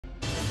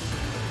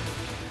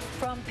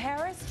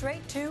Paris,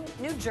 straight to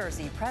New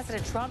Jersey.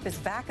 President Trump is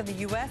back in the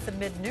U.S.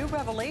 amid new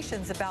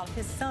revelations about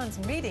his son's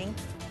meeting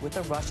with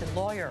a Russian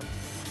lawyer.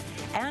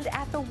 And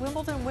at the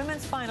Wimbledon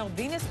women's final,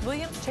 Venus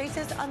Williams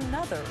chases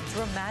another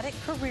dramatic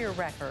career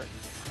record.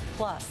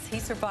 Plus,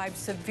 he survived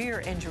severe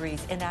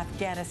injuries in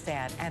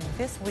Afghanistan, and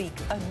this week,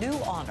 a new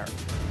honor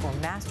for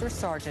Master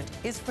Sergeant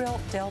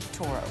Israel Del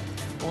Toro.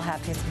 We'll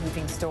have his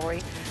moving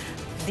story.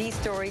 These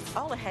stories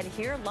all ahead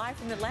here, live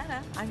from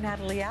Atlanta. I'm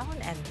Natalie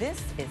Allen, and this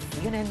is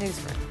CNN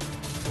Newsroom.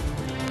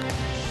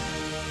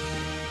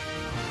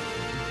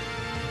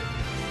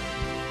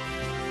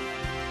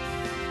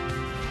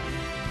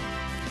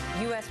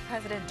 U.S.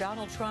 President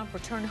Donald Trump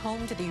returned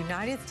home to the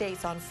United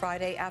States on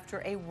Friday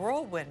after a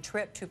whirlwind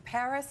trip to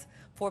Paris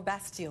for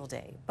Bastille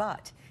Day.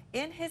 But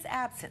in his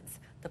absence,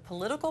 the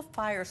political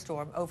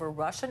firestorm over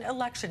Russian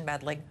election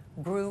meddling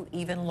grew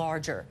even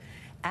larger.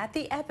 At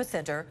the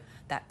epicenter,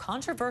 that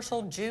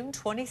controversial June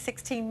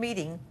 2016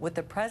 meeting with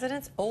the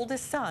president's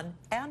oldest son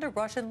and a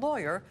Russian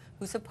lawyer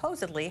who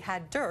supposedly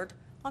had dirt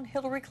on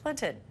Hillary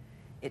Clinton.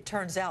 It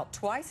turns out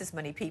twice as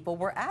many people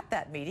were at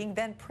that meeting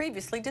than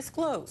previously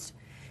disclosed.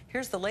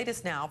 Here's the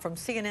latest now from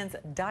CNN's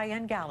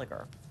Diane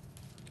Gallagher.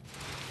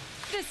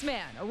 This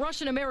man, a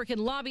Russian-American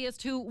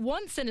lobbyist who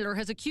one senator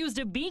has accused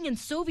of being in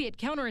Soviet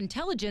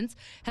counterintelligence,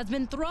 has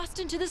been thrust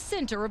into the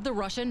center of the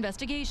Russia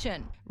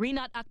investigation.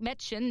 Rinat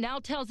Akhmetshin now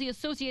tells the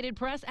Associated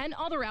Press and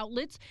other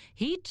outlets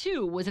he,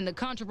 too, was in the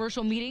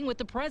controversial meeting with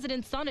the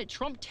president's son at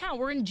Trump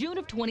Tower in June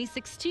of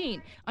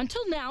 2016.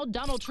 Until now,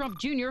 Donald Trump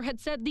Jr. had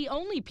said the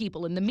only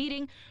people in the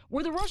meeting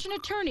were the Russian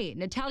attorney,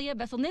 Natalia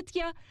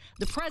Veselnitskaya,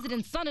 the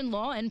president's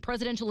son-in-law and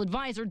presidential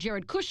advisor,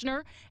 Jared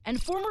Kushner,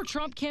 and former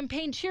Trump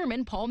campaign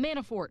chairman, Paul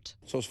Manafort.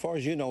 So as far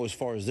as you know, as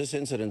far as this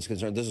incident is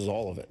concerned, this is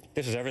all of it.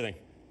 This is everything.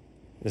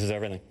 This is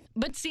everything.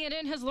 But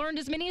CNN has learned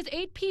as many as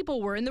 8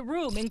 people were in the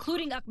room,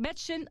 including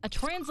Akhmetshin, a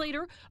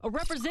translator, a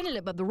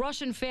representative of the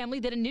Russian family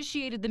that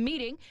initiated the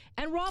meeting,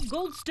 and Rob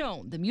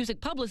Goldstone, the music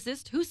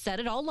publicist who set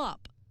it all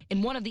up.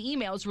 In one of the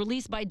emails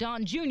released by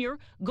Don Jr.,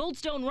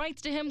 Goldstone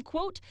writes to him,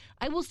 quote,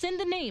 "I will send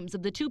the names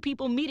of the 2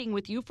 people meeting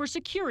with you for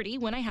security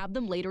when I have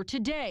them later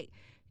today."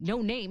 No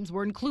names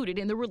were included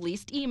in the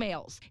released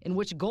emails, in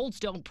which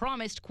Goldstone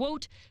promised,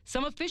 quote,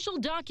 "some official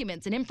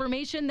documents and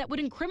information that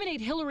would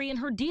incriminate Hillary in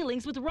her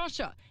dealings with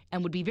Russia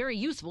and would be very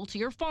useful to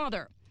your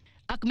father."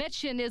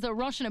 Akhmetshin is a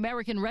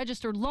Russian-American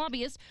registered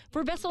lobbyist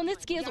for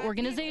Veselnitskaya's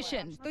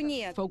organization,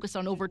 focused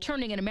on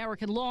overturning an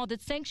American law that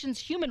sanctions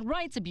human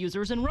rights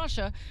abusers in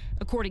Russia,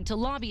 according to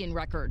lobbying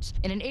records.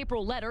 In an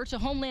April letter to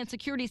Homeland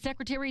Security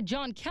Secretary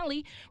John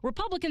Kelly,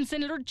 Republican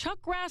Senator Chuck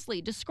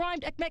Grassley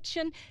described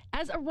Akhmetshin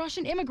as a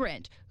Russian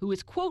immigrant who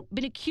has, quote,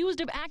 been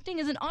accused of acting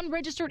as an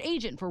unregistered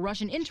agent for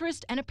Russian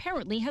interest and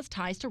apparently has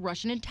ties to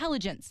Russian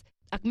intelligence.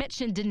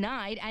 Akhmetshin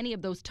denied any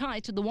of those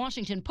ties to the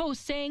Washington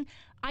Post, saying,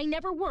 "I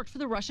never worked for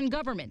the Russian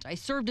government. I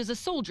served as a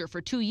soldier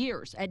for 2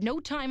 years. At no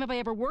time have I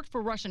ever worked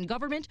for Russian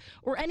government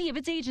or any of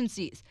its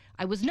agencies.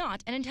 I was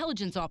not an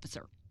intelligence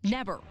officer.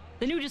 Never."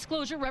 The new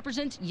disclosure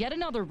represents yet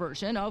another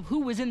version of who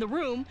was in the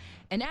room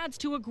and adds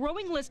to a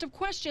growing list of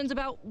questions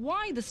about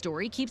why the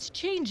story keeps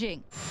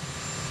changing.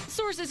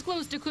 Sources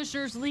close to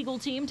Kushner's legal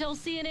team tell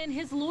CNN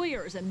his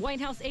lawyers and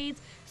White House aides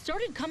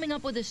started coming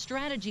up with a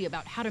strategy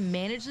about how to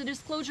manage the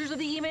disclosures of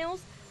the emails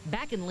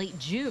back in late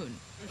June.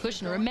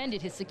 Kushner amended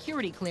his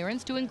security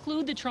clearance to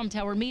include the Trump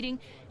Tower meeting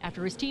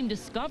after his team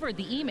discovered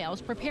the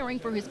emails preparing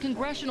for his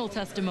congressional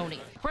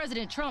testimony.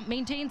 President Trump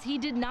maintains he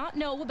did not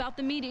know about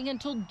the meeting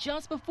until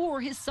just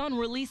before his son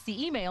released the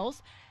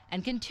emails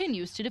and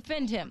continues to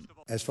defend him.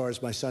 As far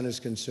as my son is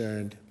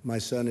concerned, my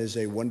son is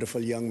a wonderful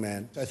young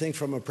man. I think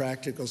from a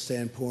practical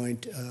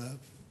standpoint,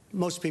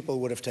 most people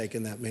would have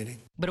taken that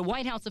meeting. But a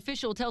White House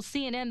official tells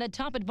CNN that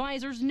top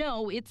advisors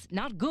know it's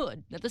not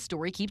good that the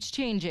story keeps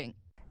changing.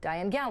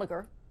 Diane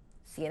Gallagher,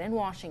 CNN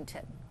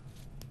Washington.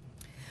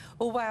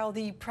 Well, while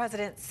the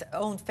president's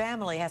own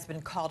family has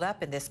been caught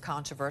up in this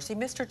controversy,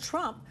 Mr.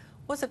 Trump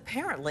was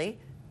apparently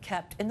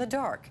kept in the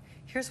dark.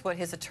 Here's what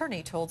his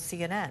attorney told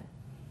CNN.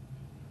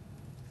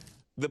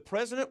 The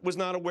president was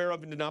not aware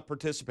of and did not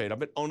participate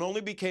of it, and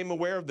only became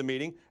aware of the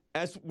meeting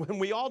as when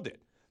we all did.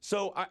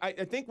 So I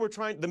think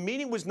the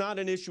meeting was not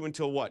an issue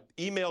until what?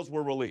 Emails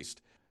were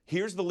released.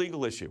 Here's the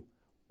legal issue.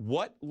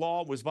 What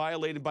law was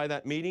violated by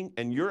that meeting?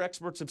 And your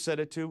experts have said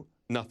it too,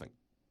 nothing.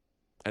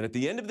 And at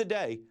the end of the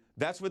day,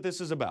 that's what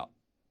this is about.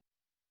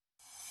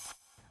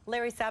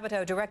 Larry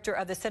Sabato, director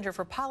of the Center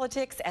for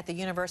Politics at the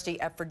University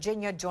of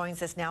Virginia,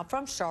 joins us now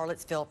from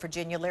Charlottesville,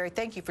 Virginia. Larry,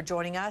 thank you for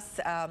joining us.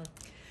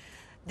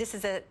 This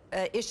is an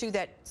issue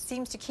that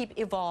seems to keep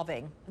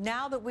evolving.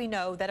 Now that we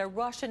know that a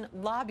Russian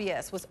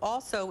lobbyist was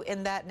also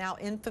in that now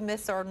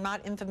infamous or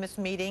not infamous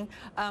meeting,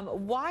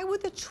 why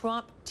would the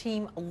Trump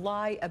team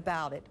lie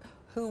about it?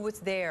 Who was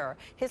there?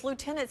 His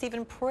lieutenants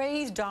even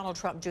praised Donald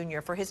Trump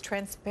Jr. for his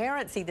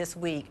transparency this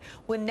week,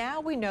 when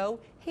now we know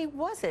he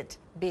wasn't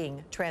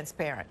being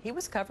transparent. He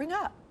was covering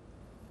up.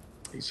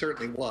 He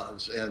certainly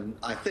was. And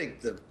I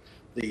think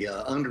the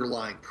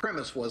underlying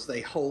premise was they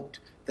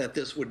hoped that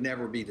this would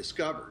never be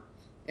discovered.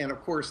 And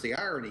of course, the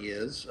irony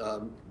is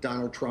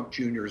Donald Trump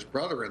Jr.'s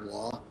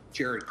brother-in-law,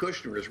 Jared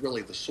Kushner, is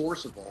really the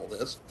source of all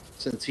this,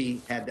 since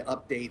he had to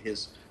update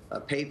his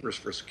papers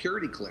for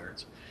security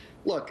clearance.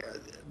 Look,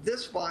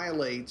 this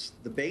violates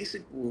the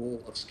basic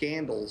rule of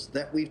scandals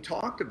that we've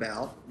talked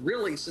about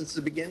really since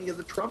the beginning of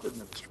the Trump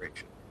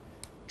administration.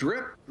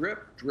 Drip,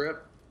 drip,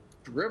 drip,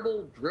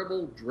 dribble,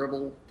 dribble,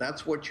 dribble.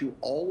 That's what you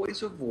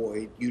always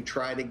avoid. You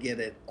try to get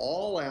it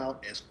all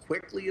out as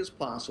quickly as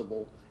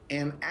possible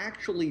and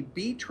actually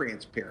be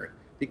transparent.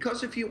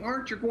 Because if you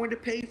aren't, you're going to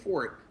pay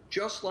for it,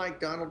 just like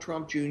Donald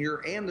Trump Jr.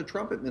 and the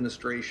Trump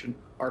administration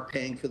are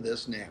paying for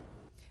this now.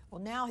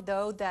 Well, now,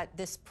 though, that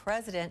this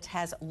president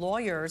has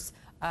lawyers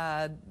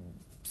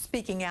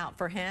speaking out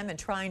for him and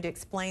trying to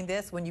explain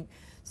this, when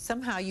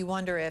somehow you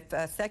wonder if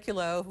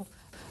Sekulow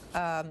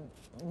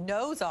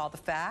knows all the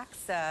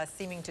facts,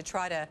 seeming to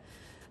try to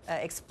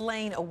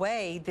explain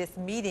away this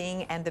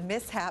meeting and the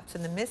mishaps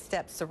and the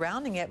missteps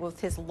surrounding it, with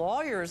his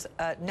lawyers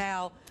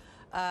now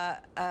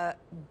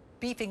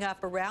beefing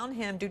up around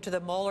him due to the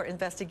Mueller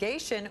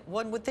investigation.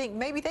 One would think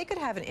maybe they could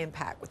have an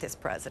impact with this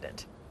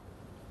president.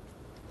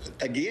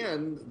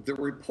 Again, the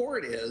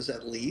report is,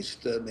 at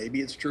least,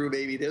 maybe it's true,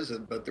 maybe it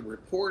isn't, but the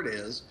report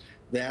is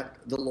that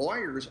the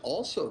lawyers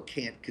also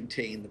can't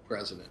contain the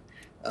president.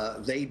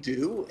 They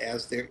do,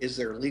 as there is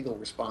their legal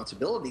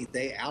responsibility.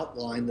 They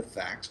outline the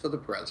facts for the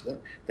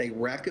president. They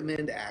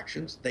recommend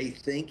actions. They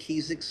think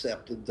he's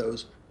accepted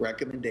those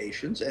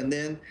recommendations. And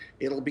then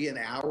it'll be an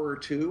hour or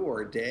two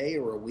or a day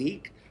or a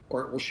week,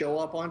 or it will show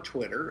up on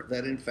Twitter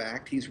that, in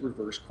fact, he's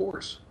reversed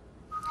course.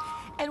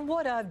 And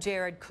what of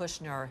Jared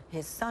Kushner,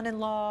 his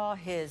son-in-law,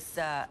 his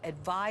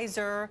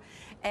advisor,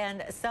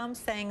 and some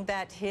saying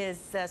that his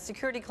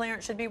security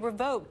clearance should be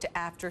revoked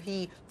after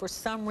he, for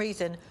some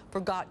reason,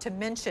 forgot to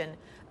mention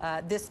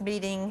this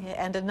meeting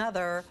and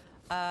another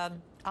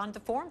on the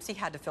forms he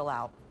had to fill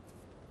out?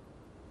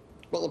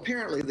 Well,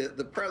 apparently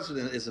the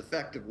president is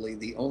effectively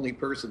the only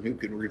person who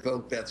can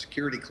revoke that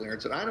security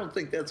clearance, and I don't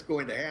think that's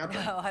going to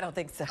happen. No, I don't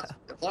think so.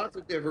 Lots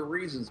of different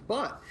reasons,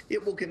 but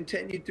it will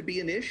continue to be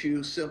an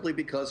issue simply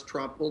because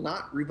Trump will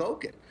not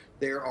revoke it.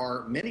 There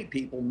are many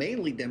people,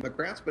 mainly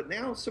Democrats, but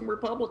now some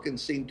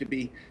Republicans seem to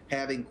be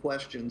having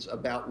questions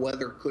about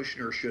whether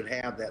Kushner should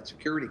have that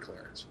security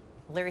clearance.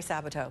 Larry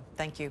Sabato,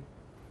 thank you.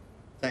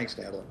 Thanks,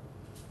 Natalie.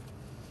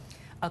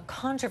 A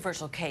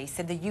controversial case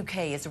in the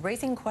UK is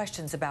raising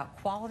questions about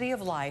quality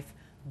of life,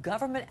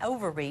 government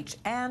overreach,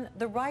 and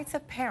the rights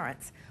of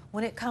parents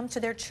when it comes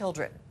to their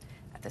children.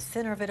 At the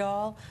center of it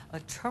all, a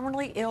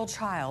terminally ill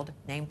child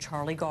named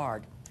Charlie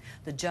Gard.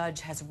 The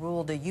judge has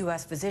ruled a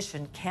U.S.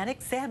 physician can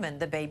examine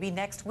the baby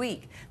next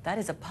week. That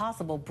is a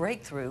possible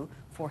breakthrough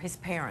for his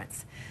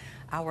parents.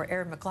 Our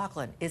Erin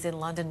McLaughlin is in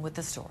London with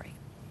the story.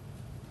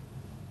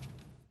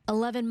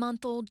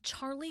 11-month-old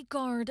Charlie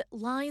Gard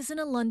lies in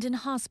a London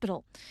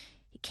hospital.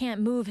 He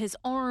can't move his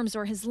arms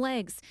or his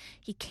legs.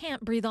 He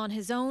can't breathe on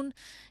his own.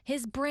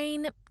 His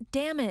brain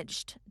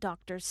damaged,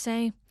 doctors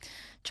say.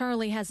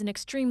 Charlie has an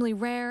extremely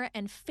rare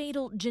and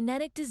fatal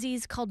genetic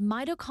disease called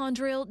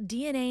mitochondrial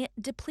DNA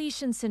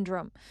depletion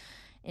syndrome.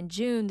 In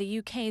June, the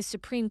UK's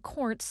Supreme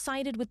Court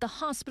sided with the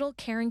hospital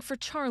caring for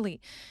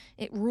Charlie.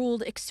 It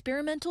ruled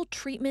experimental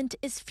treatment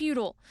is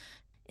futile.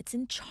 It's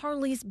in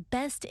Charlie's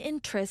best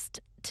interest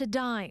to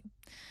die.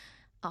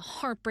 A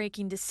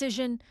heartbreaking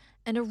decision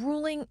and a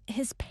ruling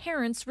his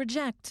parents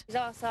reject. He's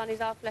our son,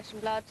 he's our flesh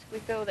and blood. We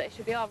feel that it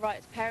should be our right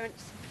as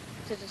parents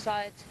to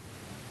decide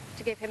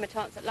to give him a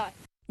chance at life.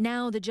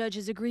 Now the judge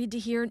has agreed to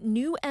hear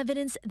new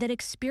evidence that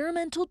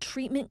experimental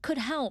treatment could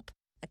help.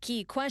 A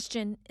key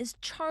question, is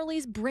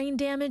Charlie's brain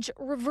damage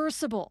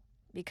reversible?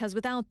 Because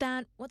without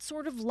that, what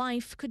sort of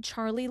life could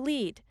Charlie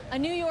lead? A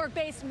New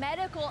York-based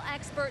medical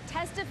expert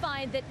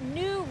testified that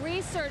new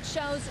research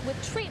shows with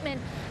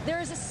treatment, there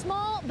is a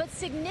small but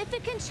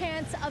significant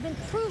chance of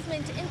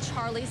improvement in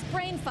Charlie's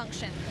brain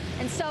function.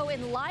 And so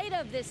in light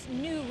of this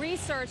new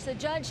research, the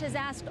judge has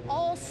asked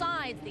all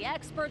sides, the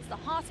experts, the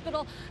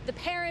hospital, the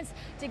parents,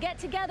 to get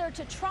together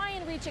to try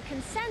and reach a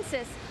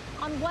consensus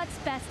on what's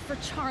best for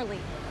Charlie.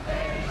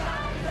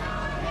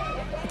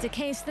 It's a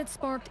case that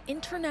sparked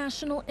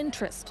international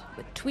interest,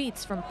 with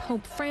tweets from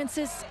Pope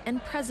Francis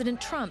and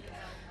President Trump,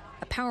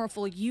 a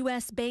powerful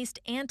U.S.-based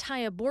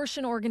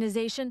anti-abortion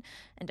organization,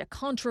 and a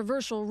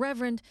controversial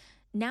reverend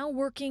now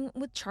working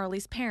with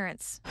Charlie's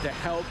parents. The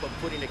help of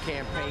putting a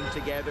campaign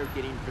together,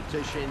 getting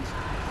petitions,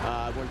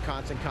 we're in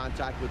constant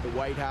contact with the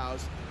White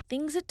House.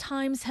 Things at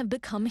times have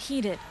become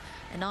heated.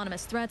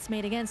 Anonymous threats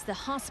made against the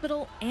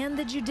hospital and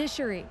the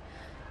judiciary.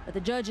 But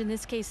the judge in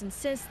this case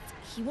insists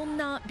he will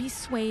not be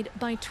swayed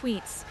by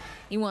tweets.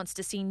 He wants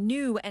to see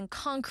new and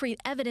concrete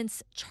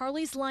evidence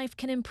Charlie's life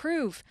can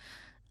improve.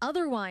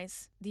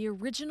 Otherwise, the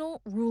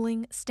original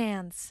ruling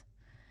stands.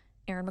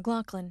 Erin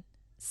McLaughlin,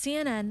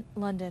 CNN,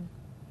 London.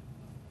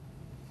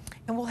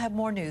 And we'll have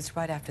more news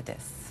right after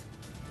this.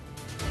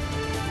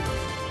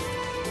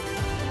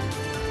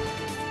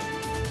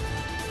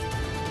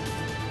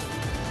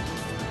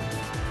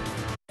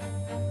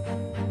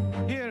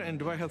 Here in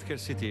Dubai Healthcare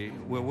City,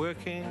 we're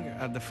working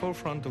at the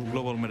forefront of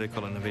global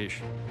medical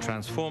innovation,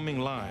 transforming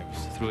lives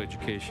through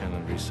education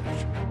and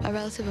research. A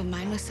relative of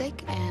mine was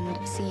sick,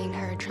 and seeing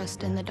her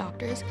trust in the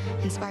doctors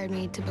inspired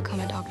me to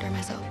become a doctor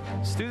myself.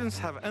 Students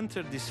have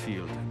entered this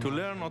field to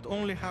learn not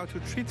only how to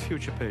treat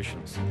future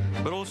patients,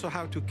 but also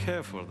how to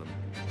care for them.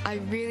 I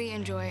really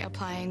enjoy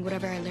applying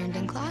whatever I learned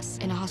in class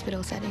in a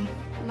hospital setting.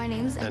 My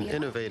name is An Emia.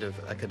 innovative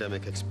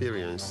academic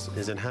experience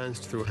is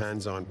enhanced through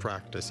hands-on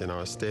practice in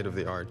our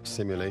state-of-the-art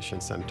simulation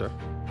center.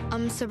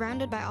 I'm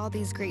surrounded by all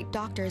these great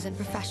doctors and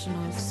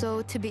professionals,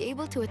 so to be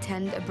able to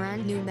attend a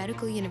brand new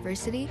medical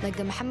university like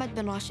the Mohammed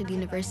bin Rashid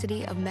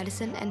University of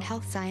Medicine and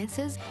Health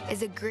Sciences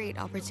is a great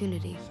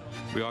opportunity.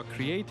 We are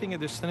creating a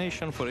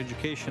destination for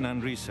education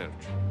and research,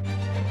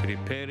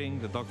 preparing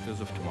the doctors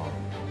of tomorrow.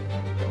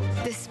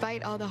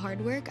 Despite all the hard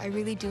work, I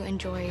really do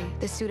enjoy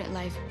the student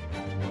life.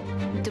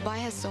 Dubai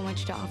has so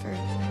much to offer.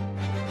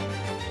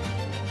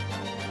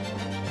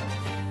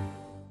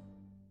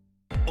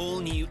 All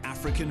new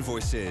African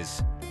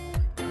Voices.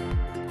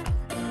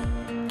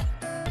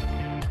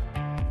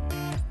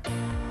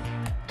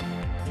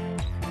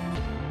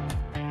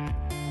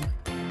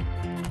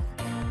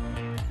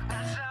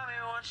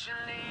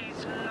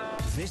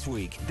 This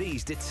week,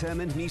 these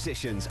determined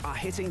musicians are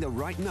hitting the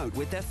right note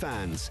with their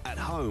fans at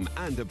home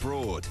and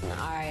abroad.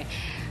 Our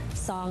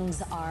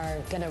songs are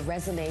going to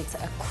resonate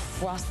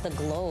across the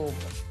globe.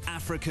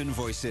 African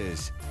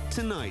Voices,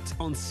 tonight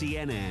on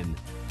CNN.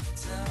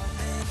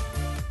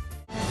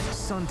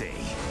 Sunday.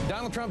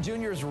 Donald Trump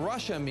Jr.'s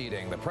Russia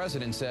meeting. The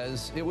president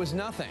says it was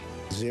nothing.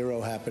 Zero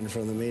happened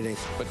from the meeting.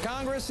 But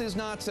Congress is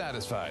not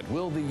satisfied.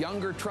 Will the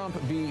younger Trump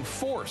be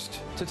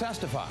forced to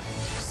testify?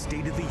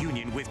 State of the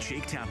Union with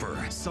Jake Tapper,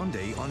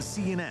 Sunday on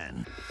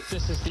CNN.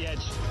 This is the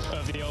edge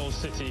of the old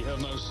city of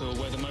Mosul,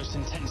 where the most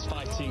intense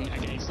fighting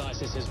against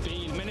ISIS has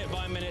been. Minute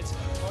by minute,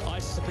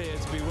 ISIS appear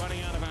to be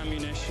running out of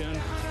ammunition,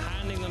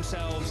 handing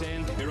themselves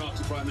in.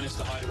 Iraqi Prime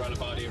Minister Haider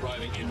al-Abadi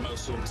arriving in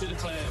Mosul to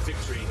declare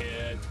victory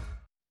here.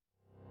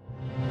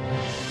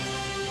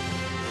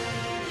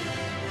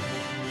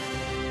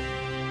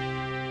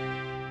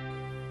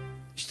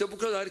 İşte bu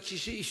kadar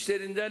kişi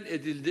işlerinden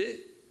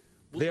edildi.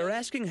 They are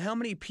asking how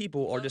many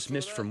people are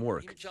dismissed from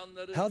work,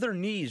 how their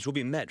needs will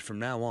be met from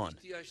now on.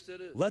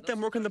 Let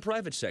them work in the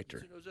private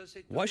sector.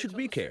 Why should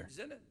we care?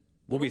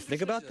 Will we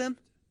think about them?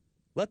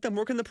 Let them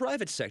work in the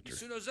private sector.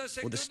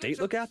 Will the state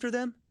look after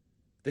them?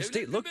 The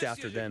state looked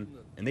after them,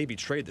 and they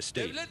betrayed the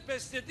state.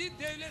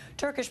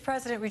 Turkish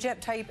President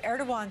Recep Tayyip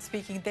Erdogan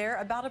speaking there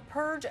about a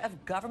purge of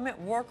government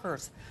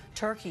workers.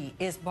 Turkey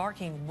is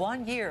marking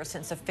 1 year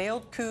since a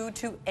failed coup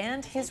to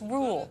end his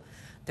rule.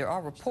 There are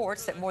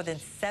reports that more than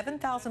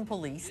 7,000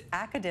 police,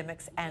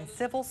 academics, and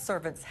civil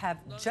servants have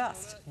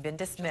just been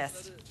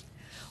dismissed.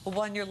 Well,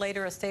 1 year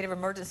later, a state of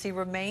emergency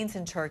remains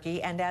in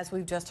Turkey, and as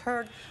we've just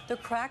heard, the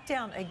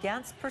crackdown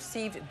against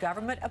perceived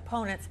government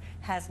opponents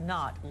has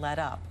not let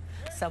up.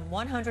 Some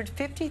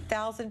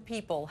 150,000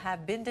 people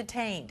have been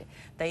detained.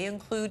 They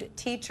include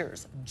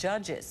teachers,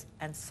 judges,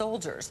 and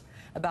soldiers.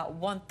 About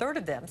 1/3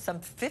 of them, some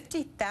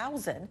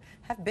 50,000,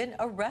 have been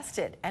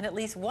arrested, and at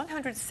least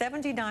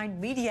 179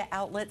 media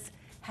outlets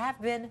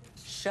have been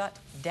shut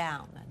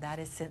down. That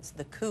is since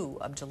the coup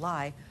of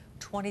July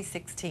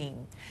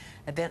 2016.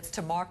 Events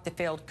to mark the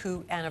failed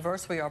coup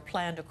anniversary are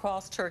planned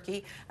across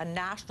Turkey. A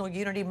national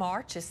unity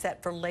march is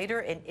set for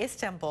later in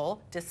Istanbul,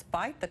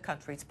 despite the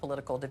country's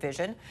political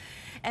division.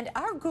 And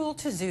our Gul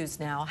Tazuz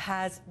now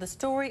has the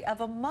story of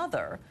a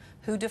mother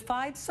who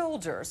defied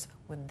soldiers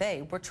when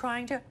they were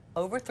trying to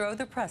overthrow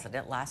the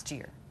president last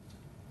year.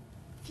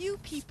 Few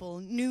people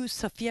knew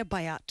Safiye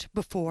Bayat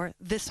before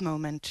this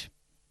moment.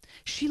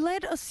 She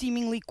led a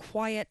seemingly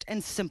quiet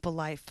and simple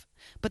life,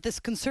 but this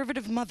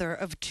conservative mother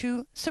of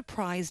two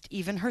surprised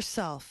even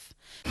herself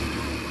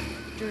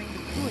during the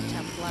coup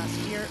attempt last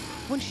year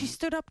when she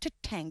stood up to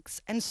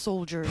tanks and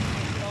soldiers.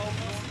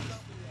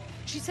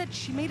 She said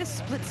she made a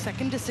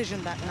split-second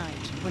decision that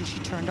night when she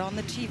turned on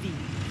the TV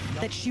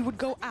that she would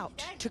go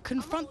out to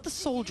confront the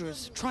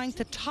soldiers trying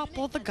to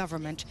topple the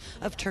government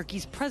of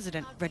Turkey's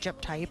President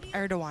Recep Tayyip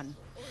Erdogan.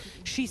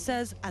 She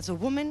says, as a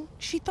woman,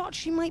 she thought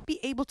she might be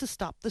able to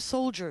stop the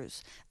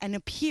soldiers and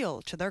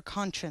appeal to their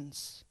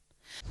conscience.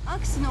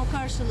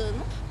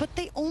 But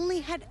they only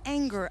had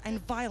anger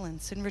and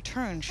violence in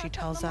return, she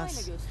tells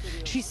us.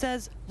 She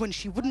says when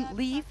she wouldn't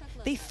leave,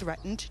 they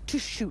threatened to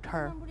shoot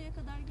her.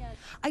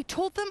 I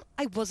told them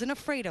I wasn't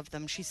afraid of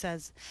them, she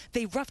says.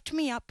 They roughed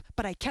me up,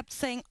 but I kept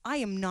saying I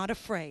am not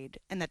afraid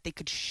and that they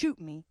could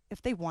shoot me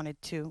if they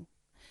wanted to.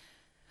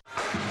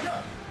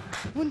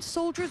 When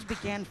soldiers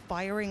began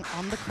firing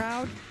on the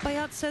crowd,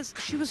 Bayat says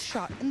she was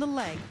shot in the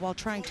leg while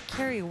trying to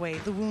carry away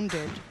the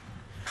wounded.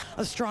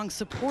 A strong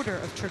supporter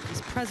of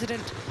Turkey's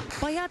president,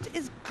 Bayat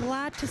is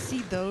glad to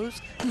see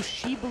those who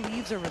she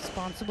believes are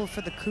responsible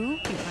for the coup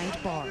behind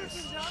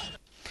bars.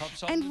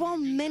 And while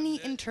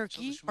many in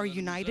Turkey are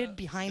united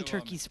behind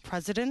Turkey's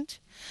president,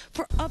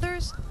 for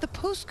others, the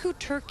post-coup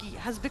Turkey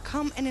has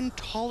become an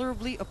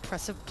intolerably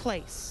oppressive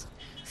place.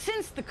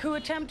 Since the coup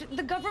attempt,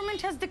 the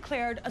government has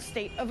declared a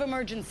state of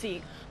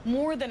emergency.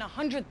 More than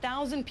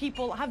 100,000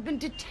 people have been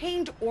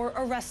detained or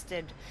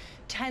arrested.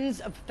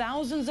 Tens of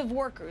thousands of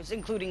workers,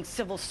 including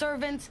civil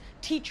servants,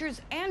 teachers,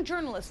 and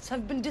journalists,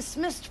 have been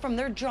dismissed from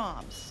their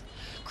jobs.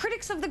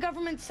 Critics of the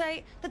government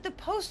say that the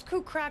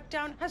post-coup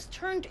crackdown has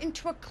turned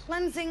into a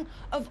cleansing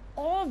of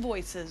all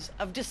voices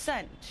of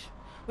dissent,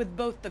 with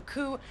both the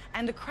coup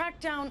and the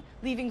crackdown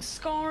leaving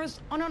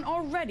scars on an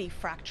already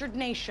fractured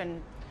nation.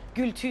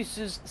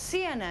 Gültüsüz,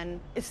 CNN,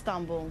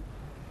 Istanbul.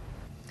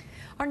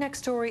 Our next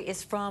story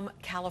is from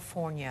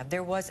California.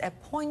 There was a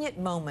poignant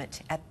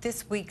moment at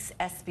this week's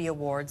ESPY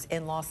Awards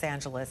in Los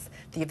Angeles.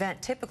 The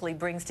event typically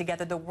brings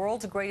together the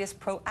world's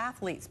greatest pro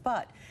athletes,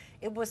 but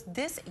it was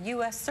this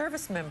U.S.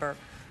 service member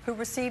who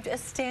received a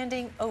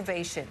standing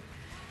ovation.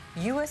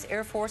 U.S.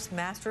 Air Force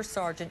Master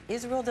Sergeant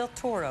Israel Del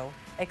Toro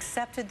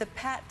accepted the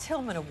Pat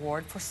Tillman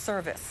Award for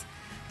service.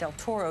 Del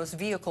Toro's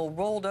vehicle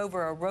rolled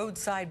over a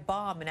roadside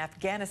bomb in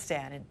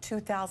Afghanistan in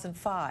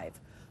 2005.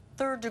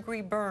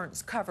 Third-degree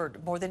burns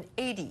covered more than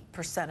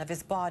 80% of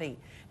his body,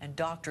 and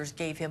doctors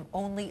gave him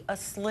only a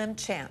slim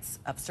chance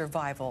of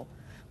survival.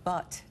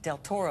 But Del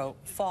Toro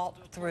fought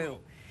through.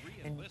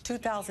 In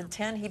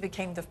 2010, he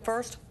became the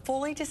first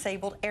fully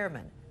disabled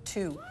airman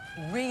to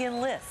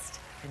re-enlist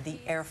in the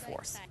Air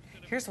Force.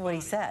 Here's what he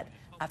said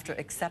after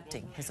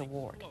accepting his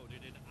award.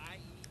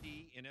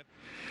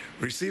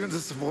 Receiving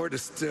this award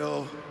is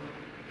still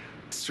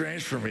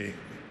strange for me.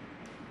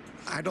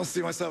 I don't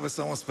see myself as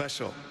someone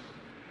special.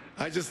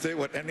 I just did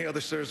what any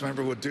other service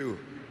member would do.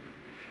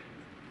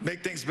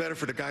 Make things better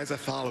for the guys that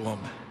follow them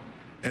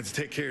and to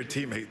take care of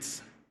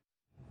teammates.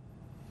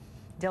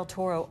 Del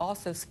Toro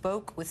also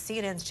spoke with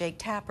CNN's Jake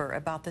Tapper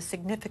about the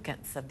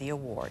significance of the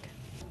award.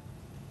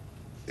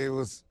 It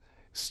was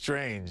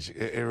strange.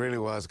 It really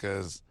was,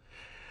 because,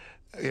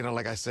 you know,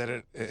 like I said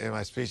it in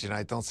my speech,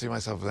 I don't see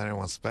myself as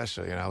anyone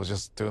special. I was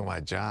just doing my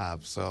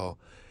job. So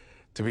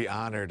to be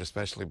honored,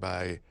 especially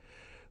by,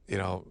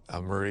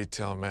 Marie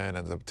Tillman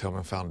and the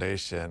Tillman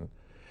Foundation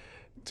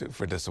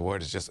for this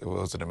award, it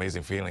was an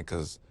amazing feeling,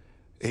 because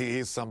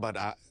he's somebody,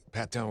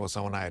 Pat Tillman was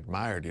someone I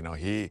admired.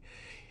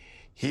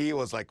 He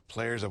was like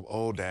players of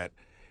old that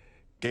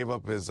gave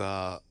up his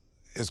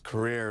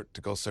career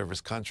to go serve his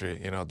country,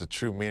 the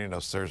true meaning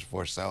of service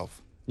for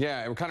self.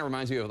 Yeah, it kind of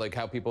reminds you of like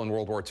how people in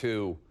World War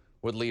II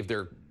would leave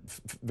their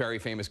very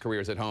famous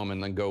careers at home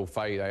and then go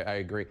fight. I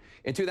agree.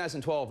 In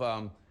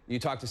 2012, you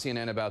talked to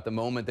CNN about the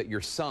moment that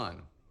your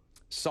son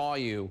saw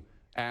you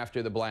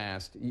after the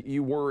blast.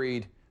 You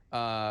worried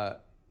that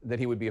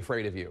he would be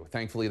afraid of you.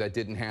 Thankfully, that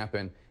didn't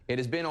happen. It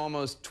has been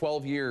almost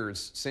 12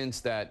 years since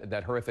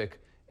that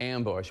horrific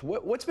ambush.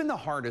 What's been the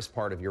hardest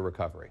part of your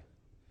recovery?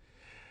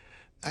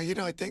 I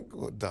think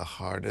the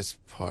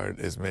hardest part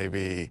is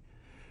maybe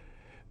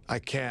I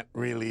can't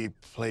really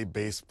play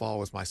baseball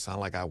with my son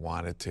like I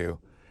wanted to.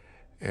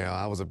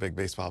 I was a big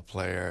baseball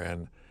player,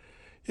 and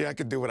yeah, I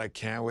could do what I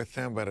can with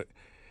him, but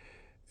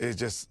it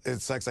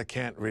sucks I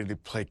can't really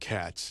play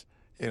catch.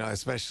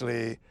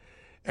 Especially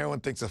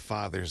everyone thinks of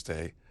Father's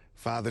Day.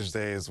 Father's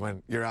Day is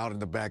when you're out in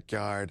the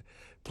backyard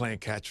playing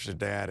catch with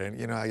your dad,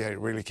 and I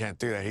really can't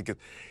do that.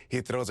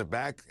 He throws it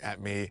back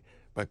at me,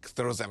 but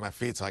throws it at my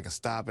feet so I can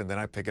stop, and then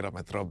I pick it up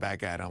and throw it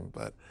back at him.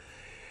 But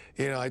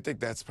I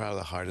think that's probably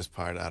the hardest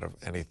part out of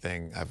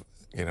anything I've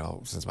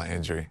since my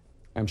injury.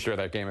 I'm sure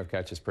that game of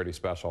catch is pretty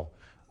special,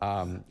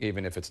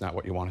 even if it's not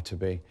what you want it to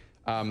be.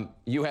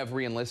 You have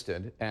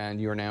re-enlisted,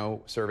 and you're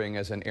now serving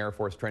as an Air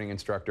Force training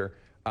instructor.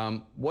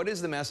 What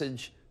is the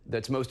message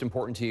that's most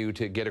important to you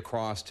to get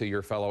across to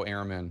your fellow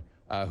airmen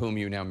whom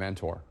you now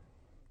mentor?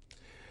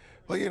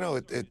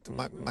 Well,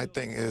 my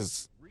thing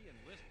is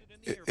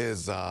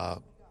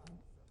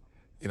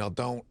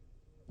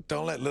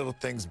don't let little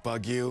things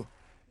bug you.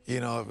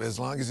 As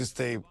long as you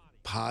stay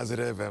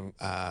positive and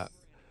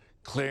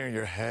clear in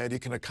your head, you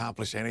can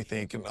accomplish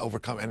anything. You can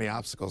overcome any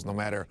obstacles, no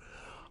matter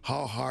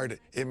how hard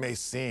it may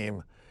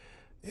seem.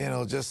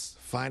 Just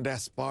find that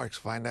spark,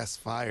 find that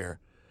fire.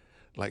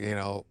 Like,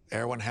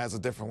 everyone has a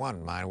different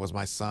one. Mine was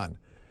my son.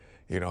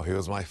 He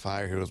was my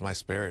fire, he was my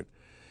spirit.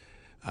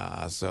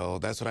 So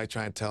that's what I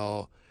try and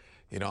tell,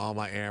 all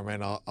my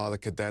airmen, all the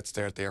cadets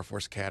there at the Air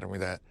Force Academy,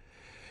 that,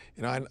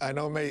 I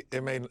know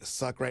it may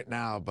suck right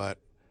now, but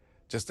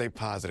just stay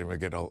positive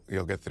and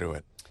you'll get through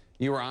it.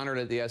 You were honored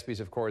at the ESPYs,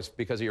 of course,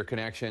 because of your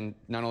connection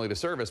not only to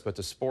service, but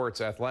to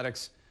sports.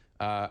 Athletics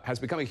has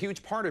become a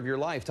huge part of your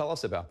life. Tell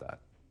us about that.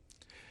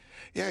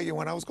 Yeah,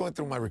 when I was going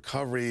through my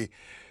recovery,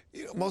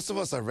 most of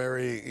us are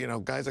very,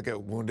 guys that get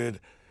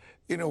wounded,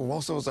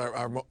 most of us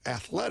are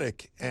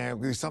athletic, and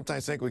we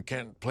sometimes think we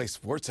can't play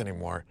sports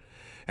anymore.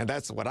 And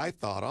that's what I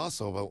thought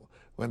also. But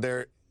when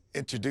they're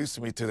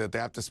introducing me to the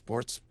adaptive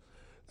sports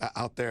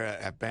out there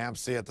at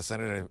BAMC, at the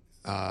Center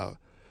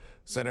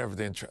of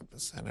the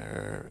Intrepid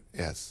Center,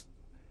 yes,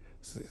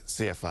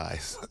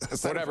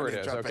 CFI. Whatever it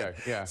is, okay,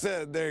 yeah.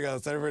 So, there you go,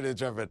 Center for the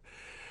Intrepid.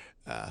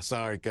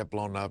 Sorry, get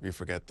blown up, you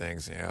forget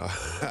things,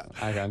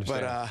 I understand.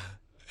 But,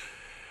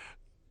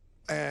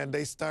 and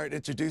they start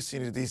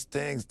introducing you to these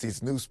things,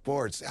 these new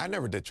sports. I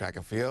never did track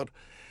and field.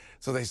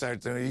 So they started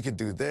doing, you could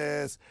do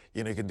this,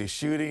 you can do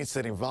shooting,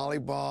 sitting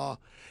volleyball,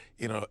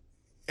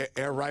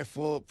 air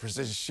rifle,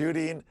 precision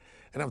shooting.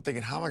 And I'm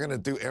thinking, how am I going to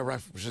do air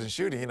rifle precision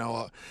shooting?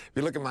 If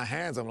you look at my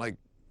hands, I'm like,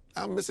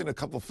 I'm missing a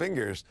couple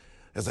fingers.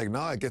 It's like,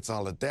 no, it gets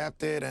all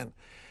adapted. And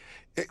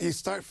you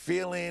start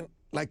feeling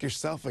like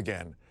yourself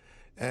again.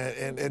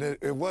 And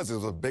it was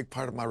a big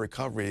part of my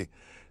recovery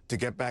to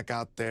get back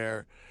out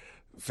there,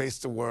 face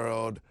the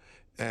world,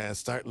 and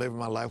start living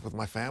my life with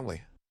my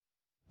family.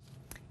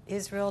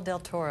 Israel Del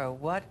Toro,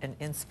 what an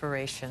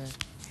inspiration.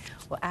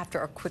 Well,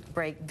 after a quick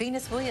break,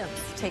 Venus Williams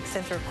takes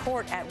center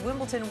court at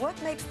Wimbledon.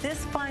 What makes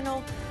this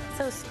final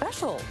so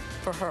special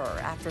for her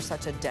after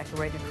such a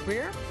decorated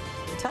career?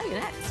 We'll tell you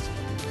next.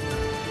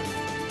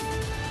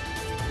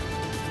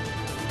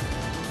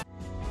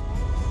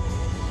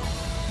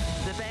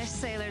 The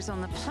best sailors on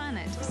the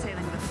planet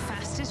sailing the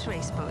fastest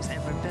race boats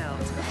ever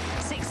built.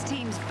 6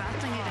 teams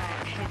battling it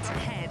out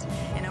head-to-head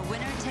in a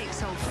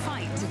winner-takes-all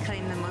fight to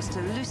claim the most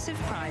elusive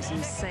prize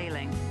in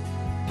sailing.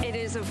 It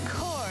is, of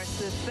course,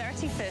 the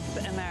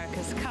 35th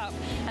America's Cup.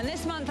 And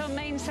this month on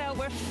Mainsail,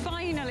 we're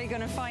finally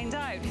going to find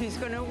out who's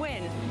going to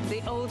win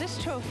the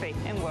oldest trophy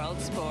in world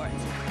sport.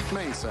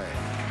 Mainsail,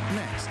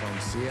 next on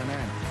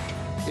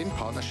CNN, in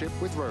partnership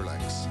with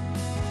Rolex.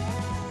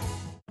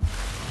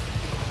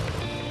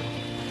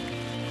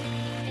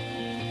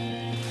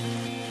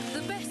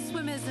 The best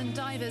swimmers and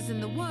divers in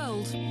the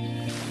world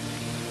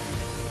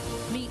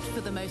meet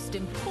for the most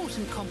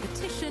important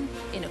competition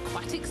in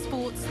aquatic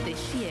sports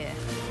this year.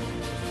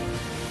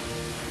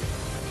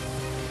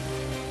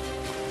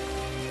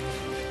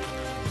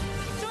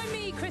 Join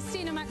me,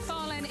 Christina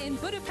McFarlane, in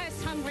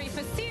Budapest, Hungary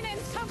for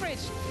CNN's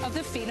coverage of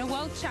the FINA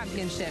World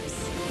Championships.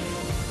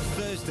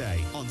 Thursday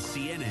on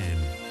CNN.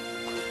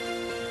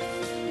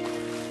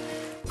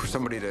 For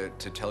somebody to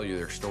tell you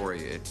their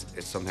story, it's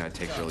something I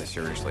take really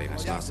seriously, and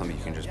it's not something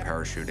you can just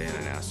parachute in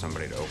and ask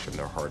somebody to open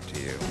their heart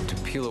to you. To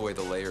peel away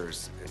the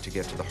layers to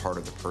get to the heart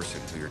of the person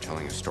who you're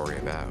telling a story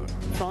about.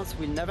 France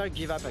will never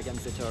give up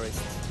against the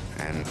terrorists.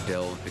 And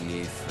delve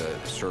beneath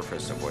the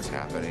surface of what's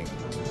happening.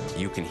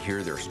 You can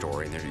hear their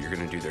story, and you're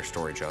going to do their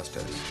story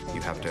justice.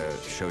 You have to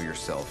show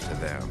yourself to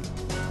them.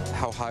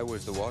 How high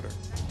was the water?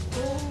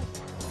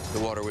 The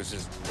water was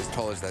as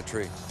tall as that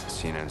tree.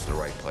 CNN's the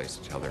right place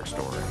to tell their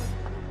story.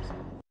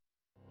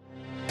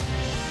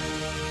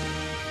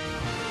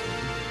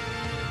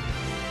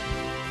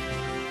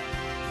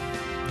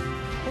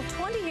 Well,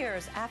 20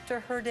 years after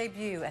her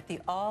debut at the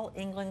All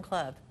England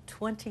Club,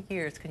 20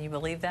 years, can you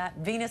believe that?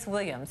 Venus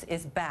Williams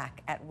is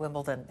back at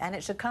Wimbledon, and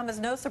it should come as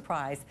no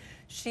surprise.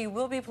 She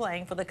will be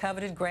playing for the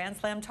coveted Grand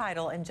Slam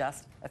title in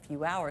just a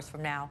few hours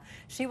from now.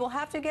 She will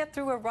have to get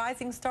through a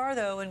rising star,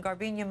 though, in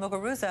Garbiñe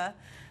Muguruza.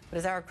 But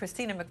as our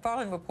Christina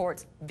McFarlane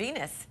reports,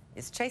 Venus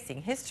is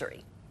chasing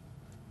history.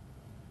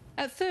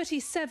 At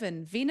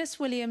 37, Venus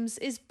Williams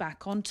is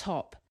back on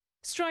top.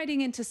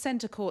 Striding into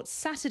centre court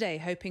Saturday,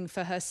 hoping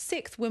for her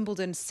 6th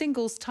Wimbledon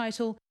singles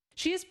title,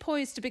 she is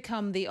poised to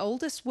become the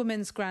oldest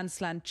women's Grand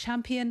Slam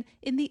champion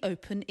in the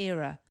Open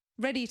era,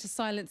 ready to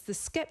silence the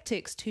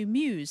sceptics who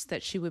muse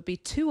that she would be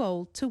too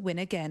old to win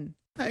again.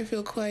 I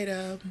feel quite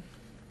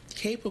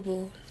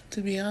capable,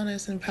 to be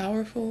honest, and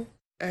powerful.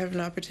 I have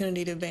an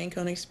opportunity to bank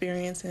on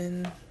experience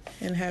and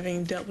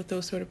having dealt with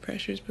those sort of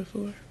pressures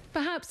before.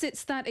 Perhaps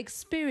it's that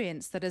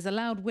experience that has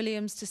allowed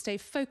Williams to stay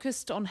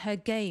focused on her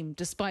game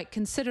despite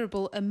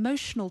considerable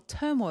emotional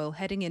turmoil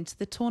heading into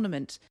the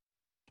tournament.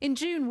 In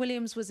June,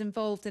 Williams was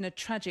involved in a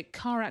tragic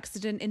car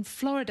accident in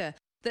Florida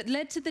that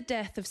led to the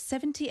death of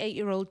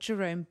 78-year-old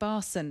Jerome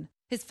Barson,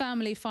 his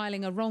family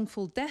filing a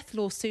wrongful death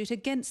lawsuit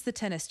against the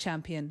tennis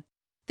champion.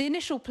 The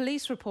initial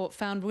police report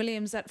found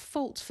Williams at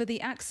fault for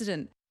the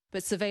accident,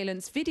 but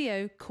surveillance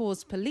video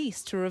caused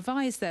police to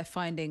revise their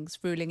findings,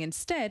 ruling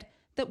instead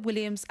that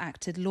Williams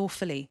acted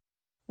lawfully.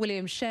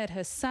 Williams shared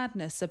her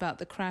sadness about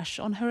the crash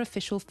on her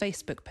official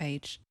Facebook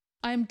page.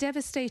 "I am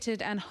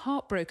devastated and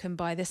heartbroken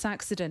by this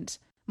accident.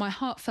 My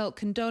heartfelt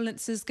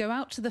condolences go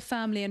out to the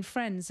family and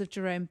friends of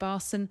Jerome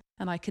Barson,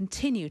 and I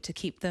continue to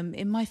keep them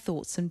in my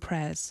thoughts and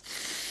prayers."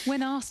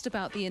 When asked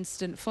about the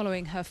incident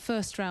following her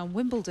first-round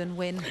Wimbledon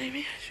win,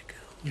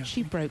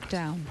 she broke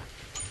down.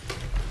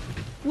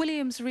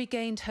 Williams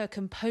regained her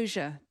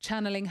composure,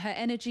 channeling her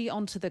energy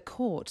onto the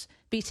court,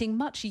 beating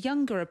much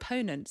younger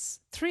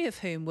opponents, 3 of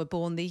whom were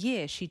born the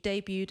year she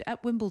debuted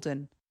at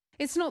Wimbledon.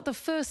 It's not the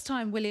first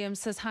time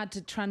Williams has had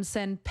to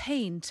transcend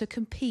pain to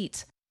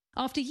compete.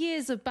 After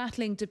years of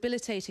battling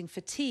debilitating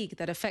fatigue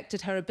that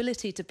affected her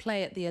ability to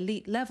play at the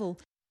elite level,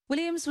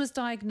 Williams was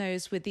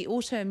diagnosed with the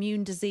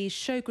autoimmune disease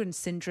Sjogren's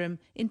syndrome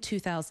in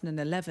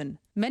 2011.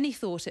 Many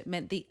thought it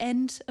meant the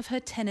end of her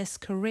tennis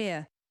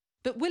career.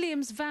 But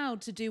Williams vowed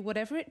to do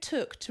whatever it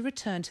took to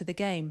return to the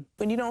game.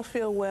 When you don't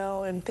feel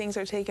well and things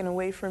are taken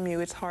away from you,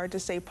 it's hard to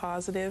stay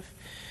positive.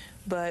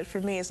 But for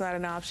me, it's not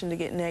an option to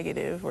get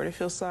negative or to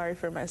feel sorry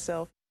for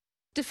myself.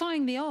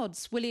 Defying the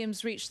odds,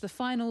 Williams reached the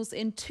finals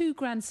in 2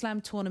 Grand Slam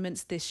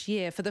tournaments this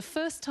year for the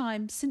first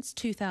time since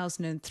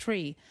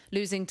 2003,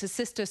 losing to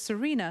sister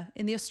Serena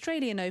in the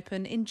Australian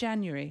Open in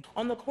January.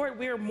 On the court,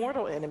 we are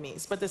mortal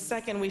enemies, but the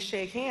second we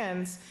shake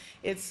hands,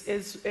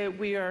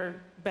 we are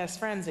best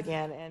friends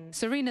again. And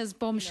Serena's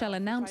bombshell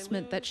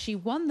announcement that she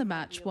won the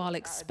match while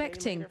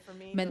expecting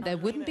meant there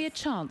wouldn't be a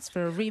chance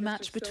for a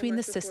rematch between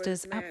the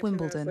sisters at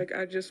Wimbledon.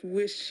 I just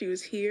wish she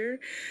was here,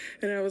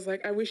 and I was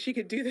like, I wish she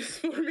could do this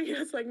for me. I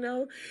was like,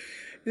 no,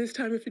 this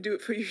time you have to do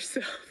it for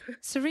yourself.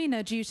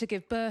 Serena, due to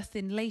give birth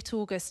in late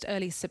August,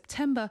 early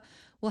September,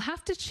 will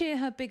have to cheer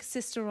her big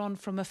sister on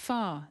from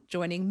afar,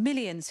 joining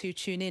millions who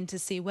tune in to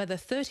see whether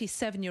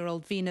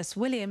 37-year-old Venus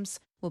Williams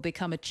will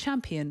become a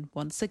champion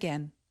once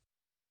again.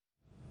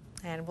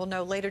 And we'll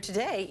know later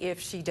today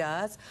if she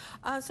does.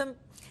 Some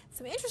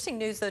interesting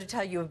news, though, to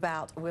tell you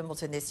about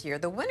Wimbledon this year.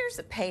 The winner's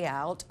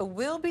payout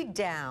will be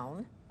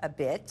down a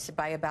bit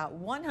by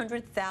about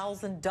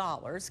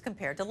 $100,000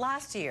 compared to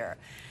last year.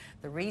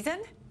 The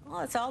reason? Well,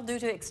 it's all due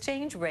to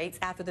exchange rates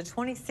after the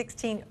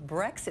 2016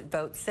 Brexit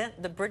vote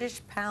sent the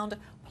British pound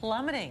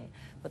plummeting.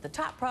 But the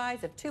top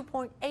prize of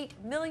 $2.8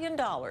 million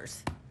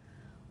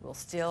will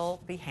still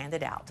be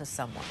handed out to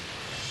someone.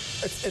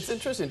 It's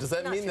interesting. Does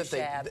that mean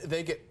that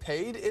they get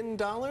paid in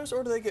dollars,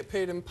 or do they get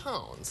paid in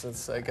pounds?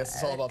 I guess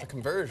it's all about the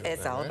conversion.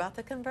 It's all about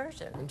the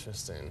conversion.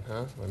 Interesting,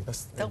 huh?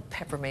 Don't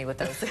pepper me with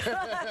those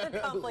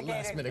complicated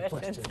last-minute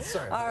questions.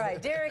 Sorry. All right,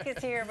 Derek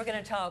is here. We're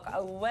going to talk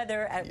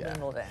weather at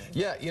Wimbledon.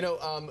 Yeah, you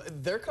know,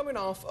 they're coming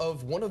off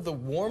of one of the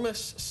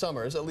warmest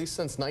summers, at least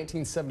since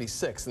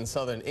 1976 in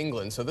southern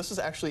England. So this is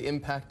actually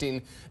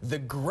impacting the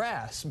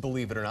grass,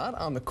 believe it or not,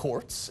 on the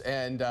courts.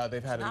 And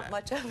they've had not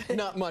much of it.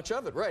 Not much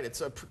of it, right.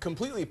 It's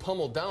completely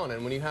pummeled down,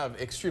 and when you have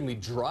extremely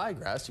dry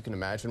grass, you can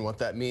imagine what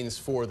that means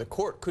for the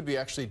court. Could be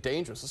actually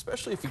dangerous,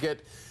 especially if you get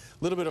a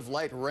little bit of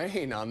light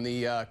rain on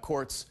the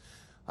courts.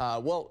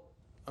 Well,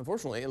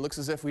 unfortunately, it looks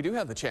as if we do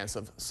have the chance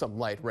of some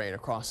light rain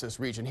across this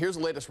region. Here's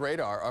the latest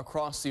radar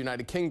across the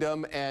United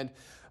Kingdom, and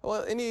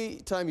well,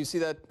 anytime you see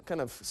that kind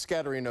of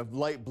scattering of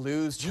light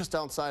blues just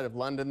outside of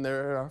London,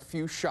 there are a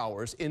few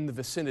showers in the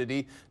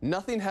vicinity.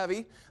 Nothing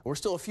heavy. We're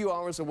still a few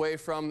hours away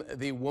from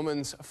the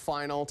women's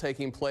final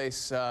taking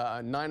place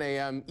 9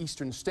 a.m.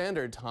 Eastern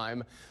Standard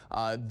Time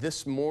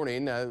this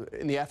morning,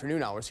 in the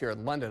afternoon hours here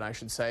in London, I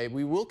should say.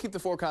 We will keep the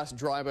forecast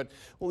dry, but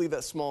we'll leave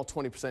that small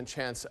 20%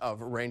 chance of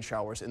rain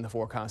showers in the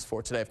forecast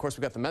for today. Of course,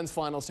 we've got the men's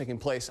finals taking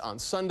place on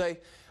Sunday.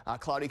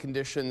 Cloudy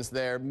conditions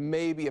there,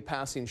 maybe a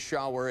passing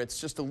shower.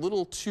 It's just a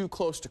little too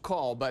close to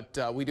call, but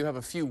we do have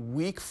a few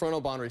weak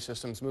frontal boundary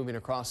systems moving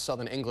across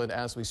southern England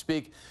as we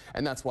speak,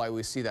 and that's why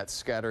we see that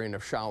scattering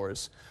of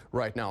showers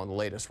right now on the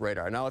latest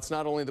radar. Now, it's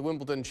not only the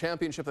Wimbledon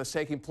Championship that's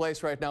taking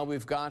place right now.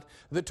 We've got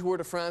the Tour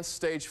de France,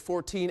 stage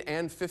 14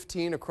 and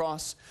 15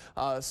 across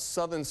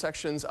southern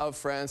sections of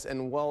France,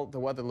 and, well, the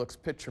weather looks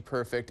picture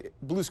perfect.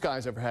 Blue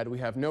skies overhead. We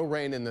have no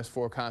rain in this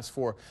forecast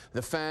for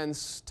the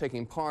fans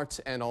taking part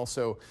and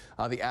also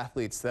the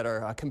athletes that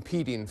are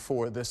competing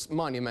for this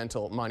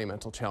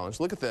monumental challenge.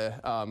 Look at the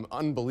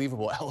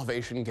unbelievable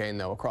elevation gain,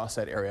 though, across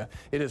that area.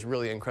 It is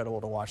really incredible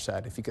to watch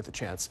that if you get the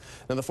chance.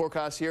 Now, the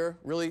forecast here,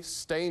 really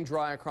staying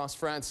dry across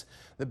France.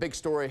 The big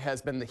story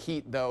has been the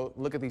heat, though.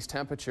 Look at these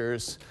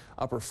temperatures,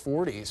 upper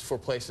 40s for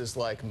places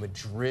like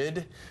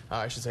Madrid.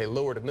 I should say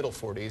lower to middle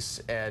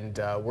 40s, and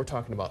we're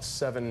talking about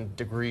 7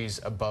 degrees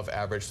above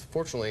average.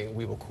 Fortunately,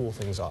 we will cool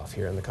things off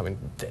here in the coming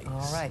days.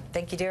 All right.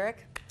 Thank you,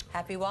 Derek.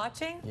 Happy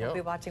watching. We'll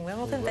be watching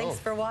Wimbledon. Thanks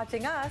for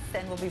watching us,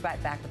 and we'll be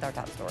right back with our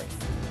top stories.